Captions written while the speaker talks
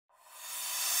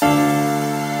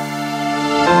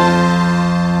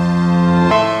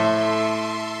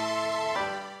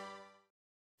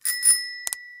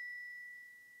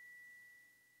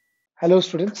Hello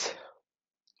students,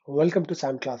 welcome to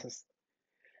Samclasses.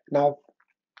 Now,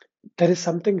 there is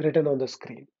something written on the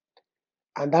screen,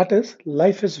 and that is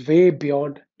life is way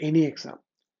beyond any exam.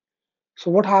 So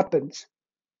what happens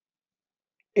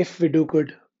if we do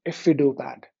good, if we do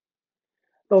bad?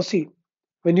 Now see,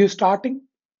 when you're starting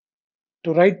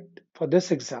to write for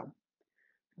this exam,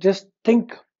 just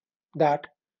think that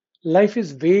life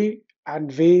is way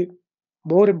and way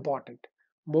more important,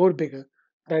 more bigger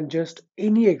than just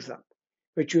any exam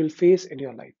which you will face in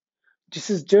your life. This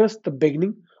is just the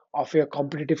beginning of your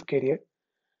competitive career.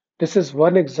 This is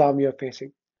one exam you're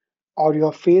facing, or you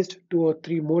have faced two or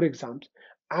three more exams,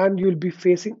 and you'll be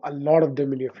facing a lot of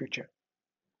them in your future.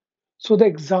 So the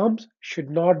exams should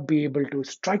not be able to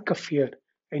strike a fear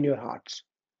in your hearts,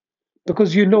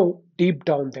 because you know deep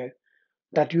down there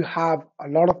that you have a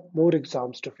lot of more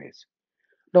exams to face.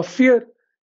 Now, fear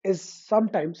is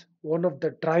sometimes one of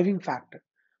the driving factor,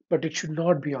 but it should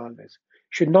not be always.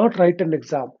 Should not write an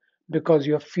exam because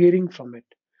you're fearing from it.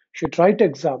 Should write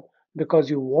exam because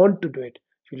you want to do it,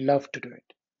 you love to do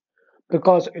it.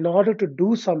 Because in order to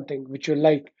do something which you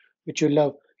like, which you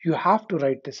love, you have to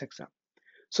write this exam.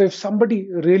 So if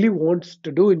somebody really wants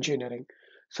to do engineering,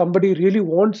 somebody really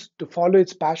wants to follow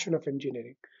its passion of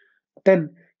engineering,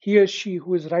 then he or she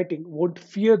who is writing won't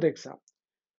fear the exam,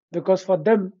 because for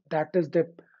them that is the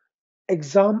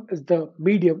exam is the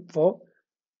medium for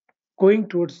going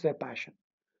towards their passion.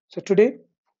 So today,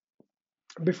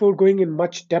 before going in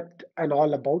much depth and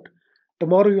all about,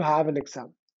 tomorrow you have an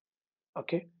exam.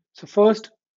 Okay. So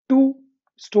first, two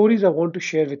stories I want to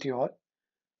share with you all.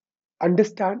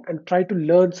 Understand and try to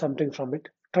learn something from it.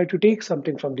 Try to take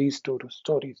something from these two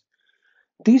stories.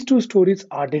 These two stories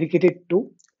are dedicated to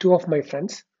two of my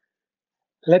friends.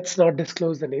 Let's not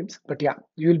disclose the names, but yeah,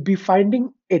 you'll be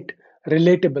finding it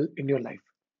relatable in your life.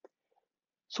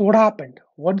 So, what happened?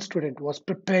 One student was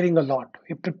preparing a lot.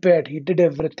 He prepared, he did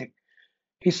everything.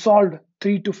 He solved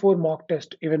 3 to 4 mock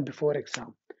tests even before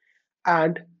exam.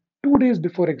 And 2 days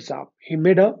before exam, he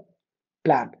made a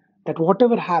plan that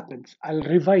whatever happens, I'll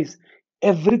revise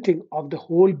everything of the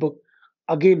whole book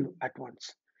again at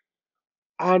once.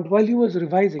 And while he was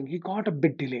revising, he got a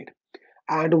bit delayed.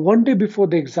 And one day before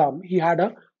the exam, he had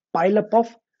a pile up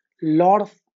of lot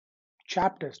of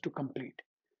chapters to complete.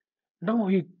 Now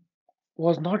he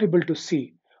was not able to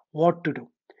see what to do.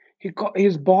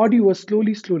 His body was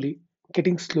slowly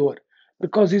getting slower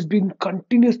because he's been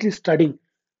continuously studying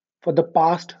for the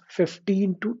past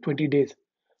 15 to 20 days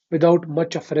without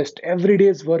much of rest. Every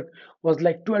day's work was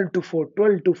like 12 to 4,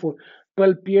 12 to 4,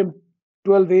 12 p.m.,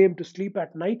 12 a.m. to sleep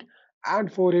at night,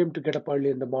 and 4 a.m. to get up early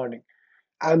in the morning.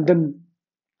 And then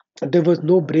there was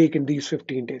no break in these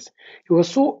 15 days. He was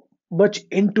so much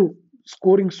into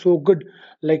scoring so good,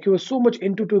 like he was so much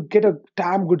into to get a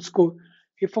damn good score,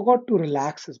 he forgot to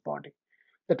relax his body.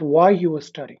 That why he was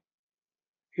studying.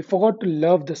 He forgot to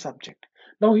love the subject.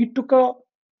 Now he took a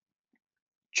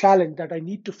challenge that I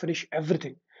need to finish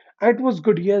everything. And it was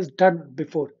good, he has done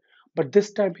before. But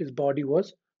this time his body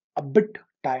was a bit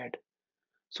tired.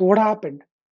 So what happened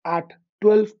at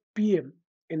 12 p.m.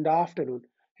 in the afternoon?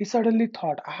 He suddenly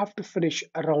thought, I have to finish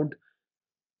around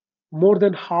more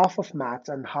than half of maths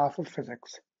and half of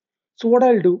physics. So what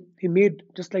I'll do, he made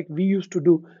just like we used to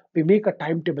do, we make a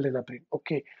timetable in our brain.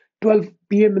 Okay, 12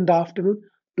 p.m. in the afternoon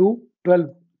to 12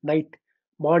 night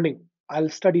morning, I'll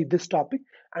study this topic.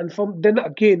 And from then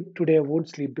again, today I won't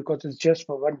sleep because it's just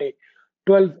for one day.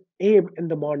 12 a.m. in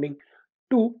the morning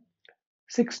to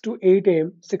 6 to 8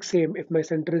 a.m., 6 a.m. if my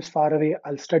center is far away,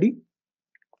 I'll study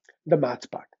the maths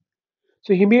part.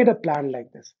 So he made a plan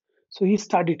like this. So he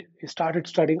studied, he started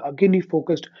studying. Again, he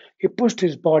focused, he pushed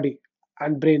his body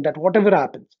and brain that whatever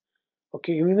happens,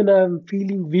 okay, even I'm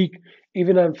feeling weak,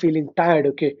 even I'm feeling tired,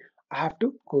 okay, I have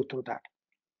to go through that.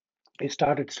 He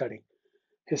started studying.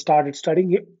 He started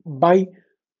studying by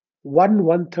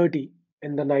 1:30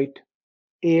 in the night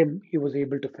AM, he was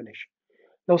able to finish.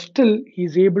 Now, still,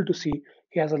 he's able to see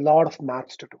he has a lot of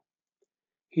maths to do.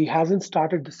 He hasn't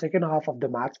started the second half of the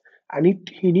maths and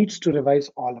he needs to revise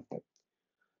all of them.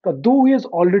 Now, though he has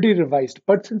already revised,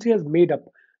 but since he has made up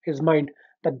his mind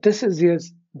that this is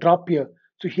his drop year,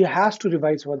 so he has to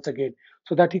revise once again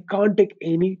so that he can't take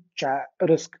any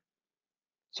risk.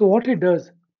 So, what he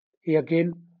does, he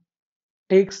again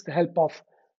takes the help of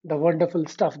the wonderful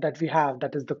stuff that we have,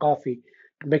 that is the coffee,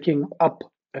 making up,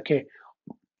 okay,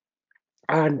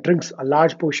 and drinks a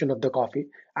large portion of the coffee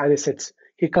and he sits.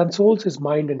 He consoles his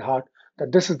mind and heart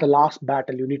that this is the last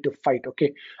battle you need to fight,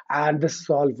 okay, and this is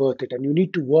all worth it, and you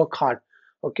need to work hard,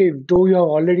 okay, though you have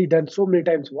already done so many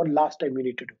times, one last time you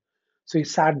need to do. So he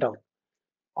sat down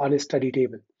on his study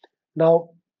table. Now,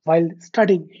 while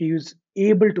studying, he was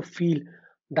able to feel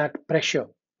that pressure,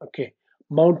 okay,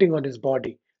 mounting on his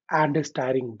body and his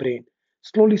tiring brain.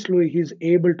 Slowly, slowly, he's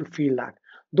able to feel that.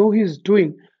 Though he's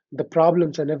doing the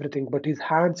problems and everything, but his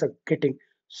hands are getting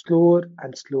slower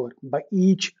and slower by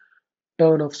each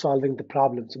turn of solving the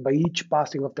problems, by each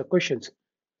passing of the questions.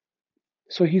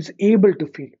 So he's able to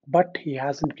feel, but he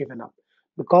hasn't given up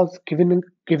because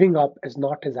giving up is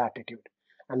not his attitude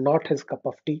and not his cup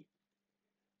of tea.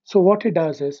 So what he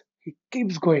does is he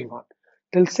keeps going on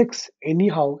till 6.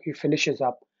 Anyhow, he finishes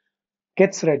up,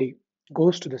 gets ready,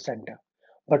 goes to the center.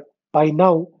 But by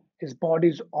now, his body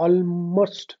is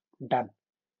almost done,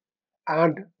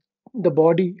 and the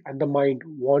body and the mind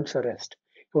wants a rest.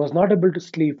 He was not able to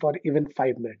sleep for even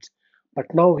 5 minutes, but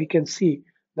now he can see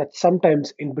that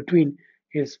sometimes in between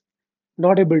he's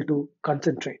not able to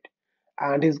concentrate,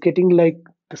 and he's getting like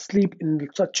the sleep in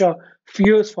such a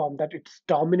fierce form that it's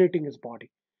dominating his body.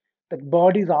 That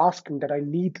body is asking that I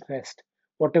need rest,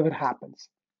 whatever happens.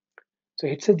 So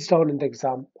he sits down in the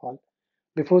exam hall.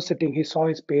 Before sitting, he saw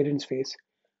his parents' face.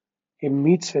 He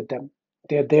meets with them.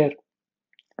 They're there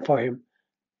for him.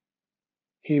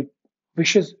 He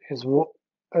wishes his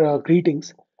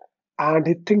greetings, and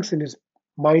he thinks in his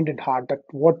mind and heart that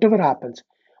whatever happens,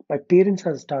 my parents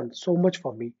has done so much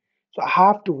for me. So I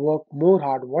have to work more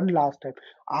hard one last time.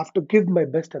 I have to give my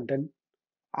best, and then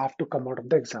I have to come out of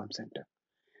the exam center.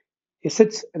 He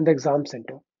sits in the exam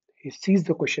center. He sees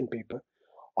the question paper.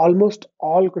 Almost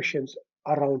all questions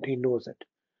around he knows it.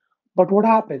 But what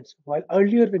happens? While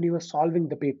earlier when he was solving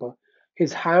the paper,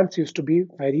 his hands used to be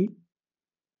very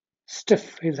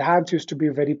stiff, his hands used to be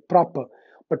very proper.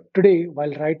 But today,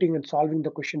 while writing and solving the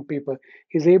question paper,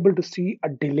 he's able to see a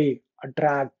delay, a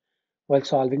drag while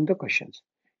solving the questions.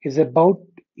 He's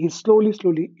slowly,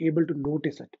 slowly able to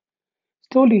notice it.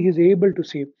 Slowly, he's able to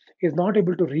see, he's not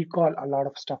able to recall a lot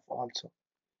of stuff also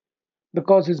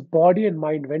because his body and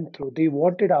mind went through. They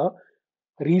wanted a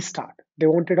restart. They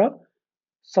wanted a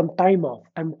some time off,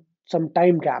 some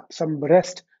time gap, some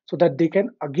rest, so that they can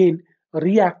again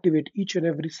reactivate each and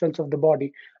every cells of the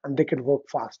body and they can work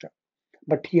faster.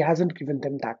 But he hasn't given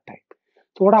them that time.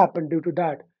 So what happened due to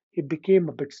that? He became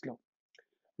a bit slow.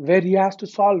 Where he has to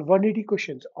solve 180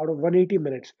 questions out of 180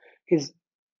 minutes, his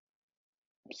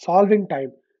solving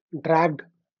time dragged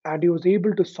and he was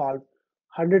able to solve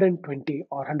 120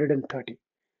 or 130.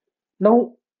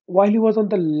 Now, while he was on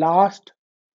the last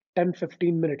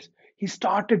 10-15 minutes, he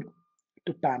started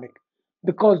to panic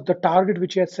because the target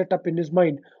which he had set up in his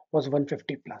mind was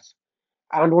 150 plus.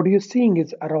 And what he is seeing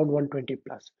is around 120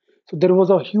 plus. So there was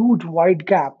a huge wide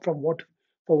gap from what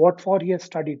for he has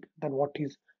studied than what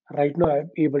he's right now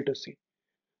able to see.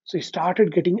 So he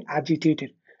started getting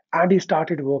agitated and he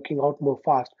started working out more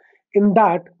fast. In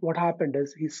that, what happened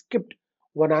is he skipped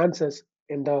one answers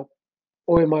in the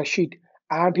OMR sheet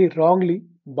and he wrongly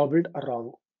bubbled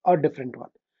a different one.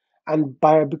 And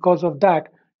because of that,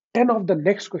 10 of the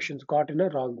next questions got in a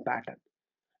wrong pattern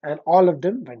and all of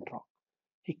them went wrong.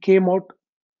 He came out,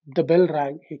 the bell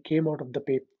rang, he came out of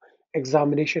the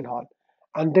examination hall,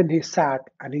 and then he sat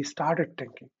and he started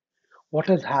thinking, what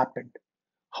has happened?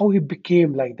 How he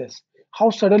became like this? How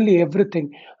suddenly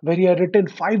everything, where he had written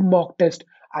 5 mock tests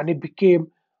and he became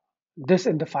this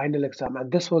in the final exam,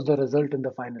 and this was the result in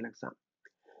the final exam.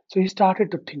 So he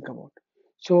started to think about.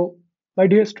 So, my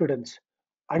dear students,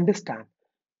 understand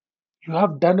you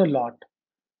have done a lot.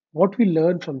 What we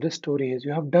learn from this story is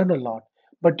you have done a lot,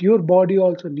 but your body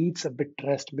also needs a bit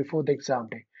rest before the exam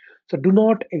day. So do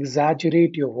not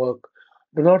exaggerate your work.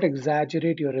 Do not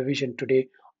exaggerate your revision today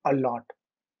a lot.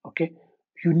 Okay?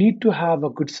 You need to have a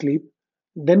good sleep,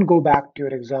 then go back to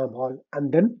your exam hall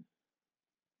and then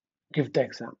give the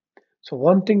exam. So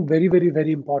one thing very, very,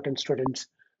 very important, students,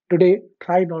 today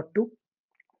try not to.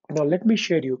 Now let me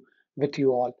share you with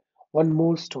you all one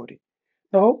more story.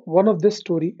 Now, one of this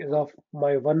story is of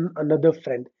my one another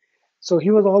friend. So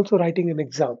he was also writing an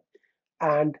exam,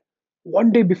 and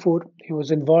one day before he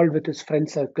was involved with his friend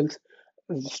circles,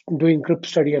 doing group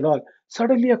study and all.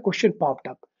 Suddenly, a question popped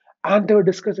up, and they were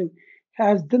discussing,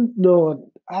 has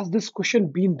this question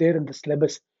been there in the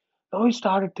syllabus? Now he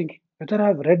started thinking whether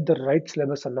I've read the right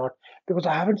syllabus or not because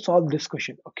I haven't solved this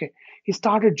question. Okay, he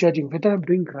started judging whether I'm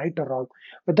doing right or wrong,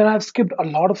 whether I've skipped a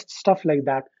lot of stuff like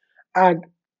that, and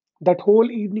that whole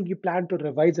evening he planned to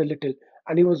revise a little,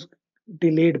 and he was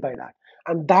delayed by that.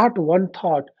 And that one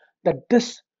thought that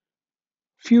this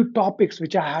few topics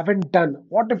which I haven't done,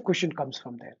 what if question comes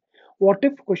from there? What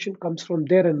if question comes from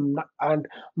there and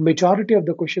majority of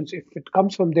the questions, if it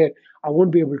comes from there, I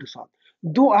won't be able to solve.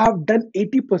 Though I have done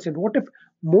 80%, what if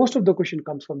most of the question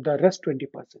comes from the rest 20%?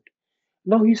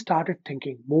 Now he started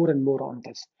thinking more and more on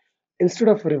this. Instead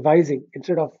of revising,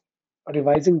 instead of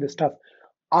revising the stuff,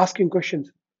 asking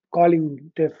questions,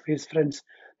 calling his friends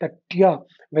that, yeah,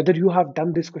 whether you have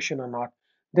done this question or not.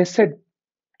 They said,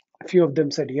 few of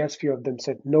them said yes, few of them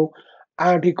said no,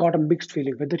 and he got a mixed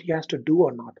feeling whether he has to do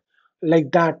or not.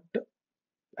 Like that,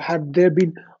 had there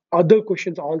been other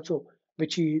questions also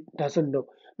which he doesn't know.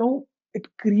 Now, it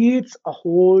creates a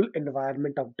whole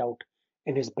environment of doubt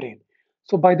in his brain.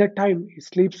 So by the time he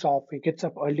sleeps off, he gets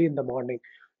up early in the morning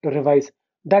to revise,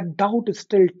 that doubt is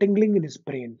still tingling in his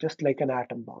brain, just like an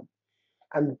atom bomb.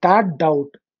 And that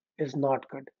doubt is not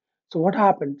good. So what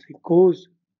happens? He goes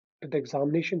to the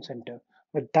examination center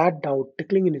with that doubt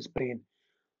tickling in his brain.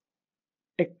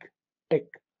 Tick, tick.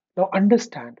 Now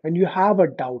understand, when you have a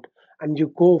doubt and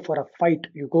you go for a fight,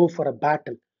 you go for a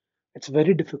battle, it's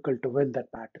very difficult to win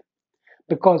that battle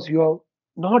because you're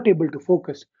not able to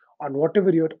focus on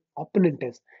whatever your opponent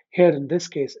is. Here in this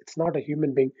case, it's not a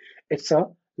human being, it's a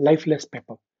lifeless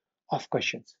paper of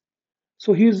questions.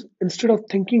 So he's, instead of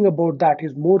thinking about that,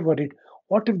 he's more worried.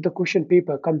 What if the question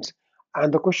paper comes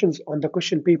and the questions on the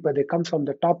question paper they comes from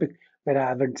the topic where I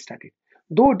haven't studied?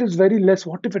 Though it is very less,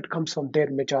 what if it comes from their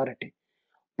majority?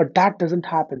 But that doesn't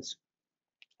happen.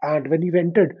 And when he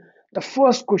entered the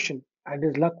first question, and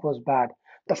his luck was bad,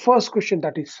 the first question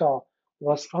that he saw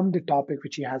was from the topic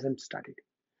which he hasn't studied.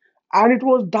 And it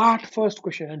was that first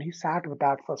question, and he sat with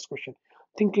that first question,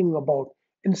 thinking about,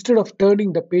 instead of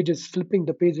turning the pages, flipping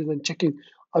the pages, and checking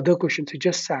other questions, he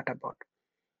just sat about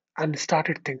and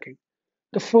started thinking.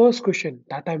 The first question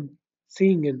that I'm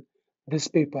seeing in this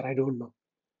paper, I don't know.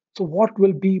 So, what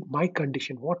will be my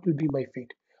condition? What will be my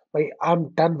fate? I'm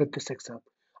done with this exam.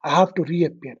 I have to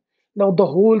reappear. Now, the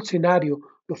whole scenario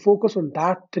to focus on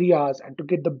that 3 hours and to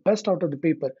get the best out of the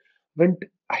paper went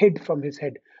ahead from his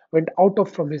head, went out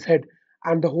of from his head.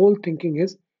 And the whole thinking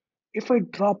is, if I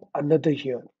drop another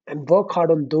year and work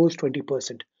hard on those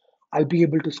 20%, I'll be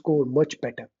able to score much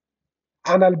better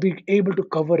and I'll be able to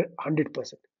cover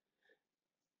 100%.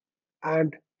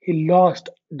 And he lost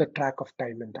the track of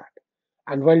time in that.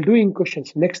 And while doing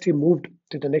questions, next he moved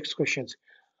to the next questions.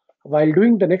 While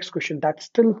doing the next question, that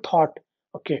still thought,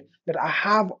 okay, that I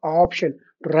have an option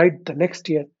to write the next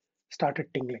year, started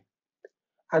tingling.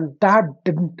 And that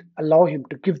didn't allow him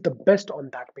to give the best on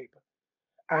that paper.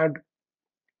 And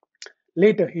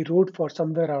later he wrote for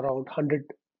somewhere around 100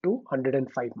 to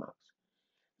 105 marks.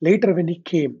 Later, when he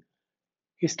came,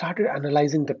 he started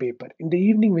analyzing the paper. In the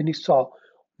evening, when he saw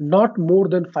not more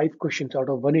than 5 questions out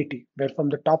of 180 were from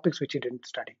the topics which he didn't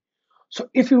study. So,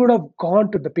 if he would have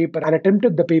gone to the paper and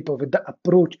attempted the paper with the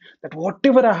approach that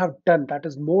whatever I have done, that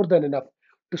is more than enough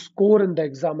to score in the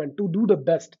exam and to do the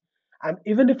best. And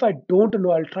even if I don't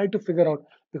know, I'll try to figure out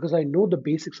because I know the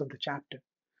basics of the chapter.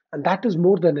 And that is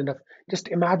more than enough. Just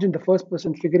imagine the first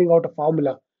person figuring out a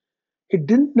formula. He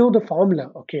didn't know the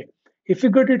formula, okay? He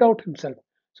figured it out himself.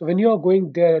 So when you are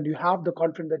going there and you have the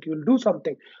confidence that you'll do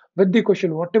something with the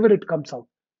question, whatever it comes out,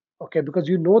 okay, because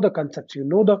you know the concepts, you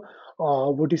know the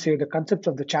what do you say, the concepts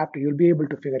of the chapter, you'll be able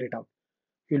to figure it out.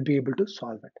 You'll be able to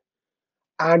solve it.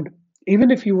 And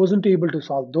even if he wasn't able to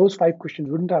solve those 5 questions,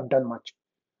 wouldn't have done much.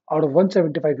 Out of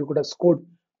 175, you could have scored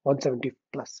 170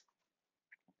 plus.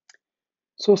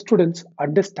 So students,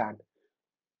 understand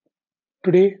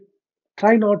today,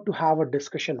 try not to have a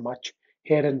discussion much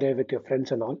here and there with your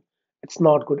friends and all. It's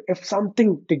not good. If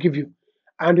something they give you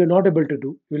and you're not able to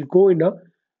do, you'll go in a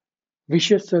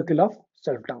vicious circle of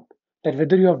self doubt. That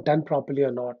whether you have done properly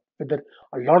or not, whether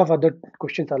a lot of other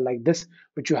questions are like this,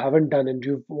 which you haven't done, and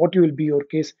what will be your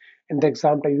case in the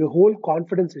exam time, your whole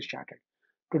confidence is shattered.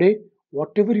 Today,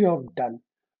 whatever you have done,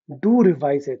 do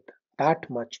revise it that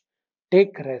much.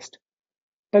 Take rest.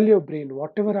 Tell your brain,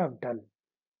 whatever I've done,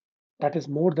 that is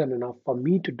more than enough for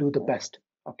me to do the best.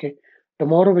 Okay.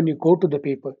 Tomorrow, when you go to the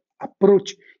paper,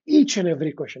 approach each and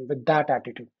every question with that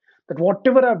attitude that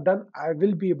whatever I've done, I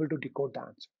will be able to decode the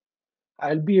answer.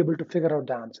 I'll be able to figure out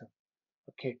the answer.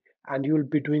 Okay. And you will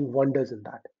be doing wonders in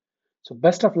that. So,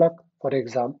 best of luck for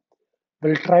exam.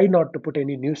 We'll try not to put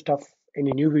any new stuff,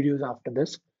 any new videos after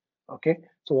this. Okay.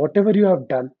 So, whatever you have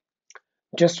done,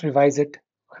 just revise it,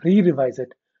 re revise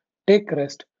it, take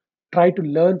rest, try to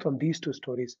learn from these two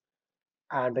stories.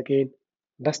 And again,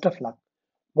 best of luck.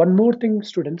 One more thing,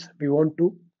 students, we want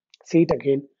to see it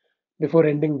again before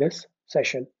ending this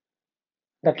session,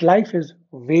 that life is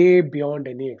way beyond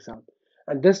any exam.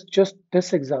 And this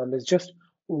exam is just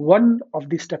one of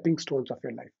the stepping stones of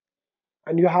your life.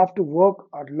 And you have to work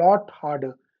a lot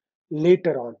harder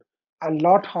later on. And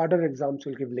lot harder exams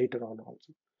will give later on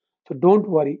also. So don't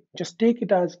worry, just take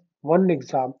it as one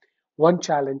exam, one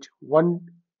challenge, one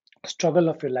struggle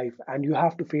of your life, and you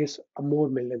have to face a more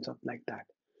millions of like that.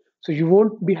 So you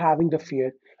won't be having the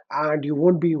fear, and you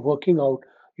won't be working out.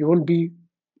 You won't be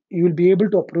you will be able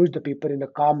to approach the paper in a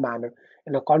calm manner,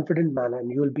 in a confident manner,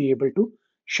 and you will be able to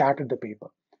shatter the paper.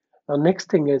 Now, next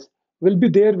thing is we'll be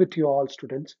there with you all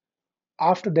students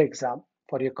after the exam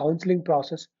for your counseling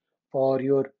process, for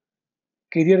your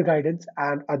career guidance,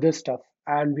 and other stuff.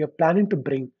 And we are planning to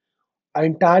bring an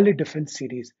entirely different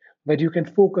series where you can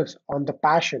focus on the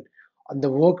passion, on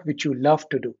the work which you love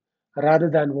to do, rather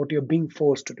than what you're being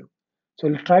forced to do. So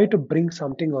we'll try to bring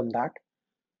something on that.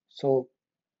 So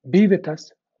be with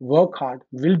us, work hard,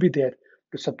 we'll be there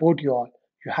to support you all.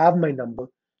 You have my number.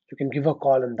 You can give a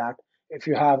call on that if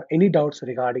you have any doubts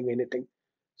regarding anything.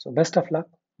 So best of luck,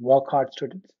 work hard,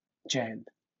 students. Jai Hind.